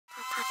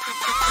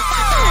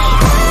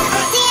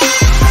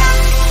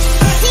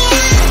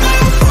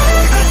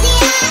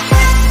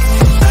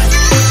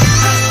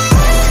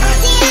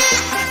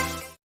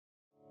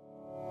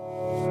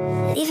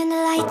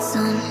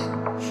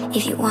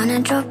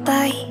drop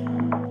by.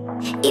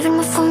 Even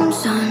my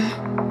phone's on.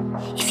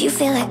 If you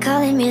feel like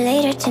calling me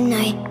later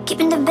tonight,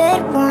 keeping the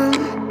bed warm,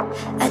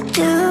 I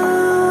do.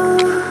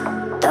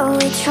 Though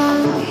it's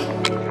wrong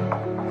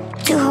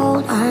to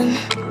hold on.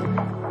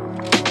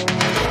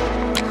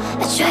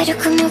 I try to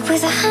come up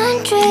with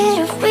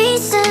 100 of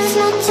reasons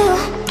not to,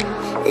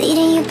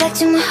 leading you back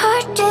to my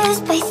heart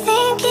just by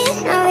thinking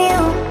of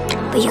you.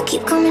 But you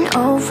keep coming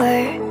over,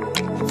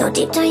 though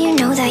deep down you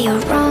know that you're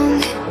wrong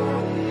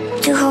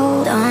to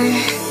hold on.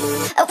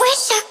 I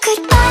wish I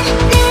could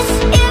unmiss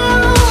you,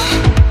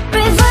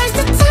 reverse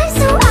the time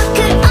so I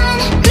could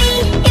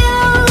unmeet you.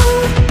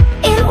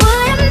 It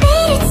would have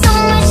made it so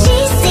much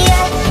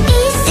easier,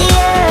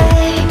 easier.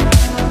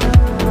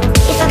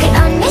 If I could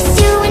unmiss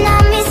you and I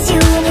miss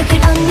you, and you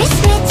could unmiss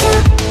me too.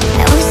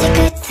 I always say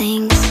good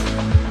things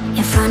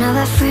in front of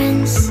our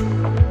friends.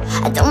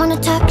 I don't wanna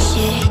talk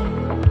shit,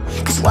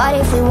 cause what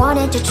if we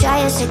wanted to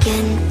try us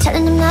again?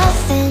 Telling them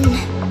nothing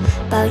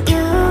about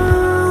you,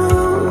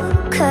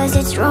 cause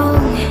it's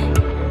wrong,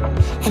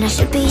 and I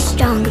should be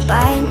stronger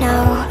by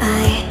now.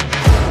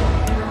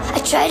 I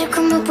try to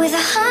come up with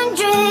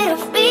 100 of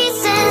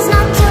reasons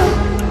not to,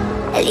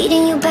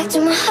 leading you back to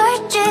my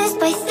heart just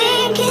by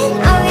thinking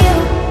of you.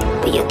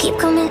 But you keep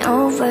coming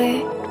over,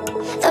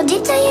 though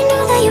deep down you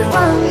know that you're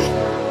wrong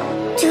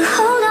to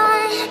hold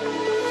on.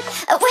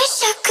 I wish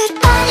I could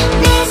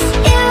unmiss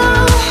you,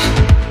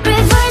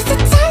 reverse the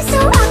time so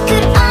I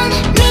could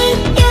unmeet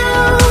you.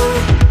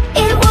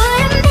 It would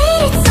have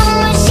made it so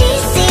much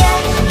easier,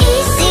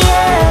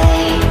 easier.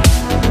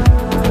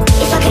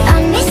 If I could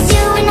unmiss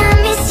you and I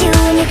miss you,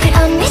 and you could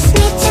unmiss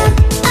me too.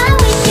 I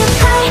wish you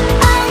could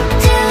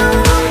undo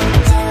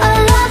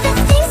all of the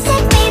things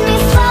that made me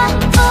fall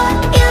for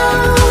you.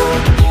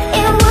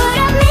 It would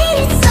have made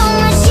it so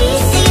much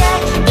easier,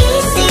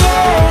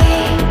 easier.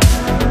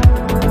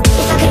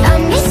 If I could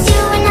unmiss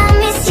you and I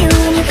miss you,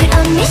 and you could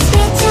unmiss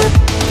me too.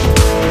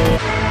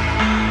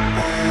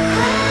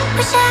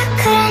 Wish I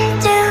could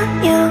undo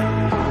you.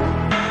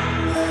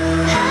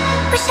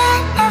 Wish I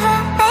never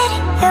met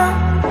you,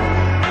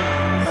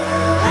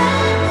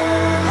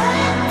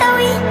 that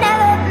we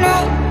never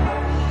met,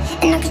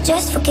 and I could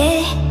just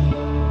forget.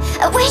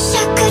 I wish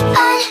I could